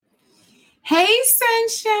Hey,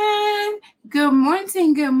 sunshine. Good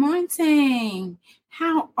morning. Good morning.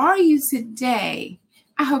 How are you today?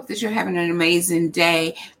 I hope that you're having an amazing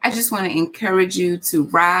day. I just want to encourage you to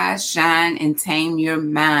rise, shine, and tame your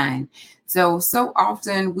mind. So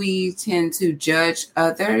often we tend to judge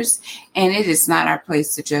others, and it is not our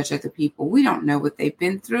place to judge other people. We don't know what they've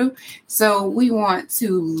been through. So we want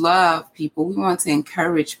to love people. We want to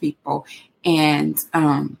encourage people. And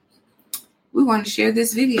we want to share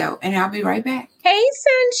this video, and I'll be right back. Hey,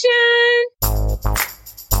 sunshine.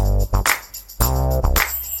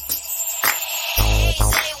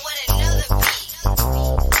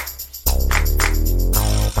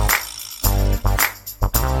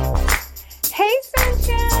 Hey,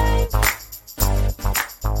 sunshine.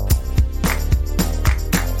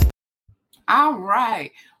 All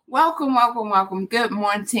right. Welcome. Good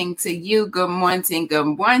morning to you. Good morning.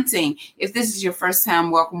 If this is your first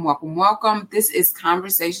time, welcome. This is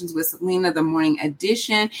Conversations with Selena, the morning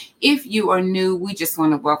edition. If you are new, we just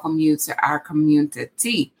want to welcome you to our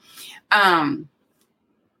community.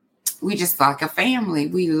 We just like a family.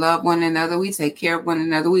 We love one another. We take care of one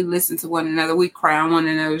another. We listen to one another. We cry on one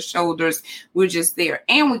another's shoulders. We're just there.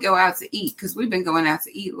 And we go out to eat because we've been going out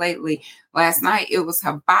to eat lately. Last night it was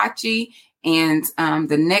hibachi. And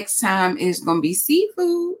the next time is going to be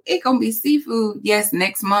seafood. It's going to be seafood. Yes,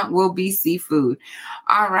 next month will be seafood.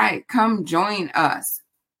 All right, come join us.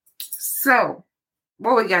 So,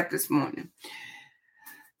 what we got this morning?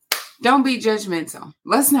 Don't be judgmental.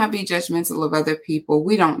 Let's not be judgmental of other people.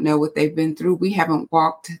 We don't know what they've been through. We haven't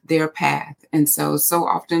walked their path. And so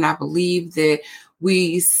often I believe that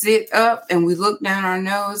we sit up and we look down our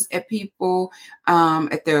nose at people,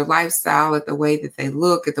 at their lifestyle, at the way that they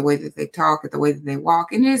look, at the way that they talk, at the way that they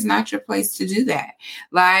walk. And it is not your place to do that.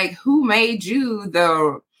 Like, who made you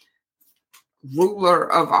the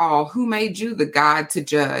ruler of all? Who made you the God to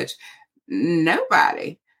judge?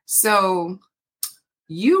 Nobody. So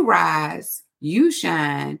you rise, you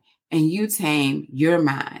shine, and you tame your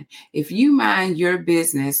mind. If you mind your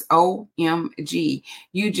business, OMG,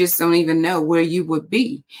 you just don't even know where you would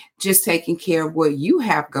be just taking care of what you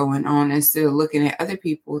have going on instead of looking at other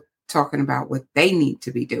people talking about what they need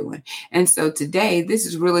to be doing. And so today, this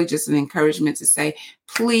is really just an encouragement to say,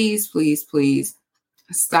 please,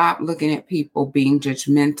 stop looking at people being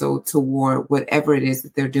judgmental toward whatever it is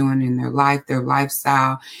that they're doing in their life, their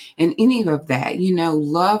lifestyle, and any of that.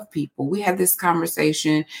 Love people. We had this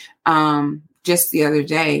conversation just the other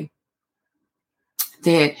day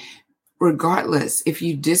that regardless, if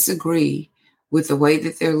you disagree with the way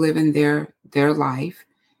that they're living their life,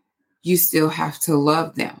 you still have to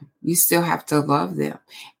love them.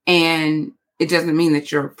 And it doesn't mean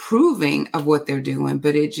that you're approving of what they're doing,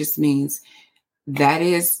 but it just means that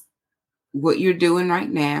is what you're doing right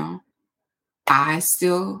now. I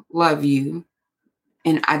still love you,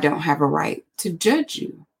 and I don't have a right to judge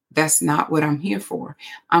you. That's not what I'm here for.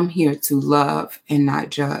 I'm here to love and not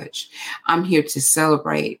judge. I'm here to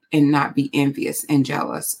celebrate and not be envious and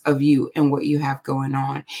jealous of you and what you have going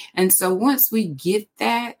on. And so once we get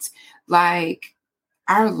that, like,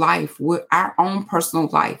 our own personal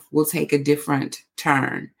life will take a different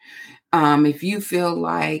turn. If you feel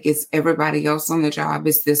like it's everybody else on the job,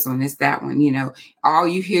 it's this one, it's that one, all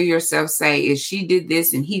you hear yourself say is she did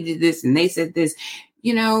this and he did this and they said this,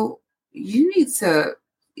 you need to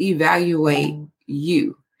evaluate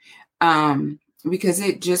you. Because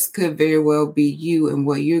it just could very well be you and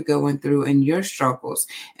what you're going through and your struggles.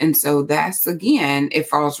 And so that's, again, it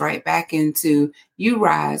falls right back into you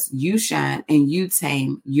rise, you shine, and you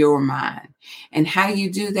tame your mind. And how do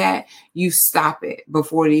you do that? You stop it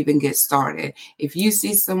before it even gets started. If you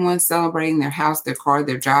see someone celebrating their house, their car,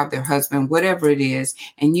 their job, their husband, whatever it is,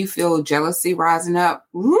 and you feel jealousy rising up,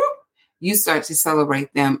 you start to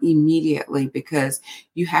celebrate them immediately, because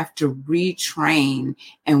you have to retrain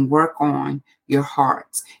and work on your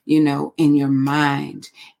heart, in your mind,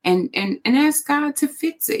 and ask God to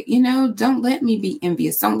fix it. Don't let me be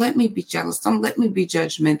envious. Don't let me be jealous. Don't let me be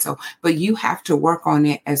judgmental, but you have to work on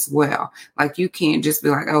it as well. Like, you can't just be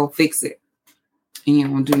like, oh, fix it, and you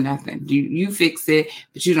don't do nothing. You fix it,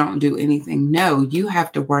 but you don't do anything. No, you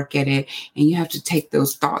have to work at it, and you have to take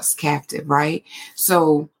those thoughts captive, right?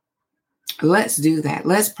 So let's do that.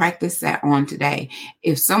 Let's practice that on today.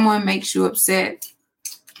 If someone makes you upset,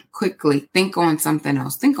 quickly think on something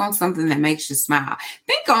else. Think on something that makes you smile.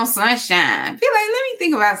 Think on sunshine. Be like, let me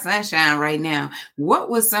think about sunshine right now.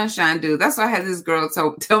 What would sunshine do? That's what I had this girl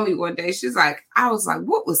tell me one day. I was like,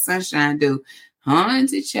 what would sunshine do?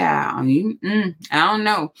 Haunted child. I don't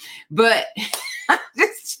know. But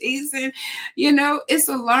just teasing. It's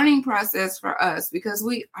a learning process for us, because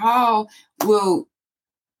we all will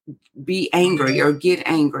be angry or get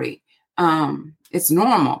angry. It's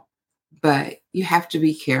normal, but you have to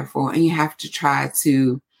be careful, and you have to try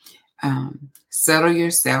to settle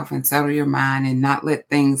yourself and settle your mind and not let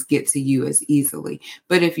things get to you as easily.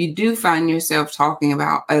 But if you do find yourself talking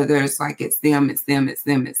about others like it's them, it's them, it's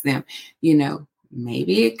them, it's them,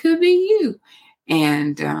 maybe it could be you.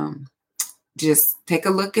 And just take a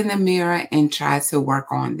look in the mirror and try to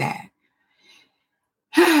work on that.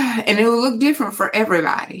 And it will look different for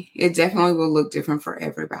everybody. It definitely will look different for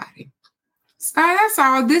everybody. So that's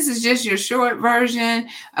all. This is just your short version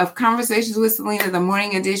of Conversations with Selena, the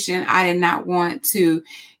morning edition. I did not want to,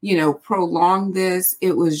 prolong this.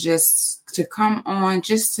 It was just to come on,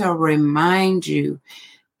 just to remind you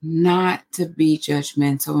not to be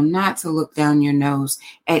judgmental, not to look down your nose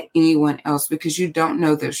at anyone else, because you don't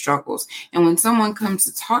know their struggles. And when someone comes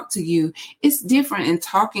to talk to you, it's different in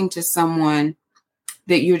talking to someone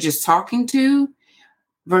that you're just talking to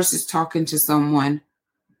versus talking to someone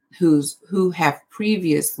who have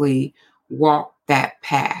previously walked that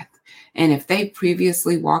path. And if they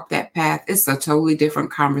previously walked that path, it's a totally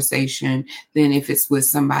different conversation than if it's with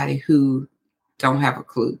somebody who don't have a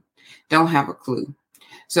clue.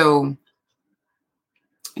 So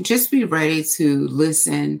just be ready to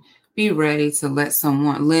listen. Be ready to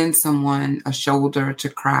lend someone a shoulder to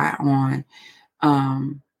cry on,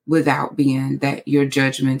 without being your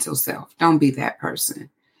judgmental self. Don't be that person.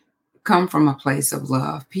 Come from a place of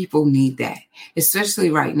love. People need that, especially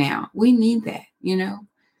right now. We need that,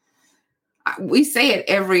 We say it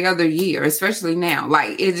every other year, especially now.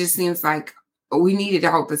 Like, it just seems like we need it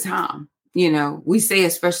all the time. We say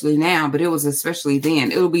especially now, but it was especially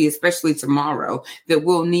then. It'll be especially tomorrow that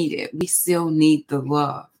we'll need it. We still need the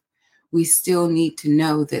love. We still need to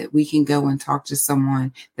know that we can go and talk to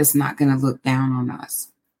someone that's not going to look down on us.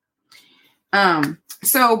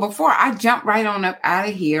 So before I jump right on up out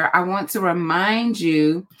of here, I want to remind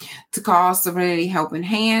you to call Serenity Helping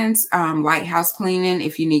Hands, Lighthouse Cleaning,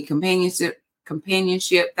 if you need companionship.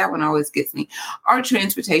 That one always gets me. Or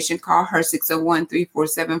transportation, call her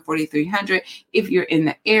 601-347-4300 if you're in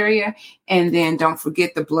the area. And then don't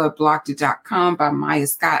forget the bloodblocked.com by Maya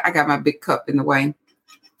Scott. I got my big cup in the way.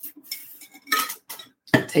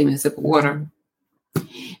 Take me a sip of water.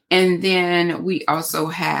 And then we also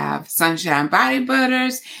have Sunshine Body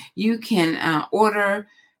Butters. You can order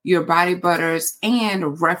your body butters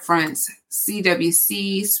and reference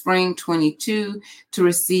CWC Spring 22 to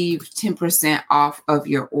receive 10% off of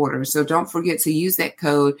your order. So don't forget to use that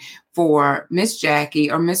code for Miss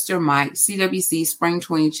Jackie or Mr. Mike, CWC Spring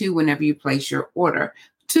 22, whenever you place your order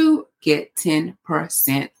to get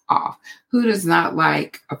 10% off. Who does not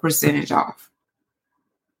like a percentage off?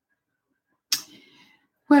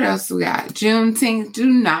 What else we got? Juneteenth. Do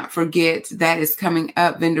not forget that is coming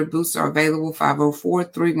up. Vendor booths are available,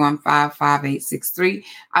 504-315-5863.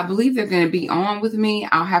 I believe they're going to be on with me.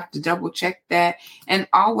 I'll have to double check that. And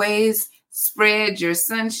always spread your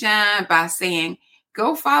sunshine by saying,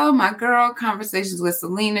 go follow my girl, Conversations with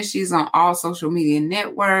Selena. She's on all social media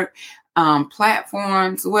network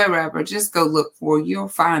platforms, wherever. Just go look for her. You'll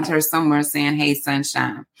find her somewhere saying, hey,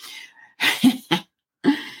 sunshine.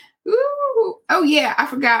 Oh, yeah, I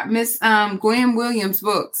forgot Miss Gwen Williams'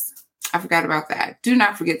 books. I forgot about that. Do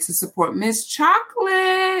not forget to support Miss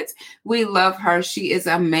Chocolate. We love her. She is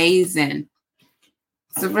amazing.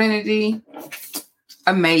 Serenity,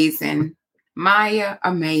 amazing. Maya,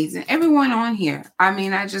 amazing. Everyone on here. I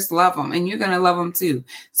mean, I just love them, and you're going to love them too.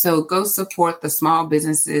 So go support the small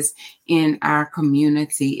businesses in our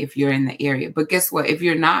community if you're in the area. But guess what? If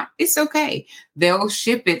you're not, it's okay. They'll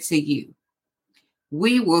ship it to you.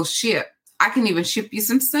 We will ship. I can even ship you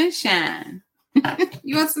some sunshine.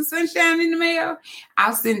 You want some sunshine in the mail?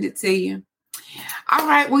 I'll send it to you. All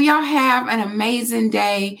right. Well, y'all have an amazing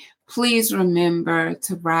day. Please remember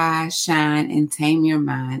to rise, shine, and tame your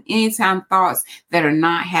mind. Anytime thoughts that are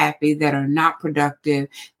not happy, that are not productive,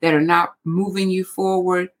 that are not moving you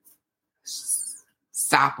forward,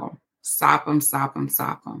 stop them. Stop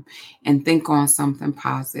them. And think on something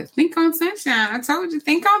positive. Think on sunshine. I told you,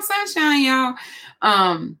 think on sunshine, y'all.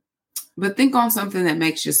 But think on something that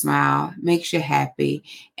makes you smile, makes you happy.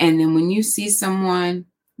 And then when you see someone,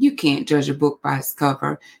 you can't judge a book by its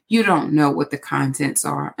cover. You don't know what the contents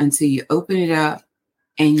are until you open it up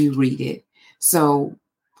and you read it. So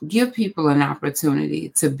give people an opportunity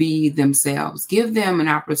to be themselves. Give them an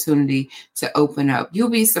opportunity to open up. You'll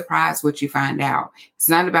be surprised what you find out. It's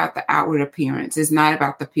not about the outward appearance. It's not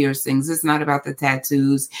about the piercings. It's not about the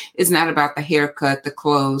tattoos. It's not about the haircut, the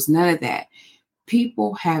clothes, none of that.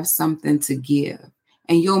 People have something to give,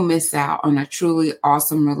 and you'll miss out on a truly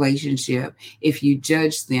awesome relationship if you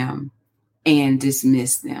judge them and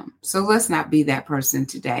dismiss them. So let's not be that person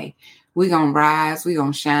today. We're going to rise, we're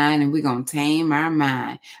going to shine, and we're going to tame our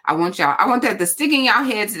mind. I want that to stick in y'all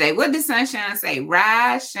head today. What did Sunshine say?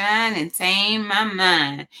 Rise, shine, and tame my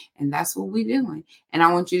mind. And that's what we're doing. And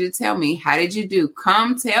I want you to tell me, how did you do?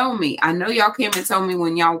 Come tell me. I know y'all came and told me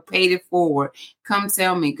when y'all paid it forward. Come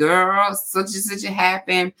tell me, girl, such and such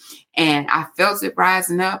happened. And I felt it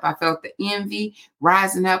rising up. I felt the envy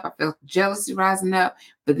rising up. I felt jealousy rising up.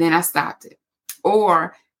 But then I stopped it.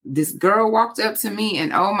 Or this girl walked up to me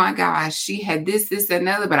and oh my gosh, she had this, and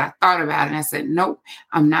another, but I thought about it and I said, nope,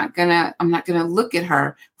 I'm not gonna look at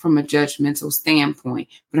her from a judgmental standpoint,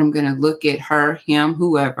 but I'm gonna look at her, him,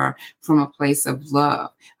 whoever from a place of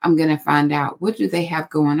love. I'm gonna find out, what do they have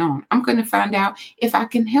going on? I'm gonna find out if I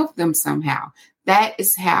can help them somehow. That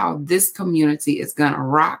is how this community is gonna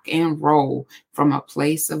rock and roll, from a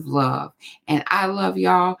place of love. And I love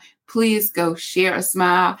y'all. Please go share a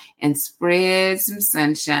smile and spread some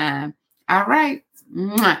sunshine. All right.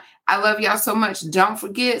 Mwah. I love y'all so much. Don't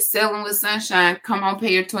forget, Selling with Sunshine. Come on,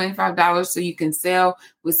 pay your $25 so you can sell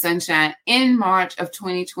with Sunshine in March of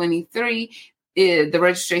 2023. The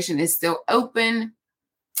registration is still open.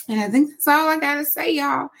 And I think that's all I got to say,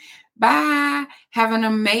 y'all. Bye. Have an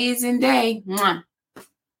amazing day. Mwah.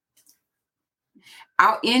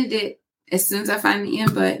 I'll end it as soon as I find the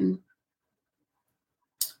end button.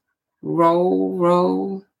 Roll,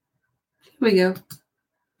 roll. Here we go.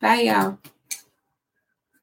 Bye, y'all.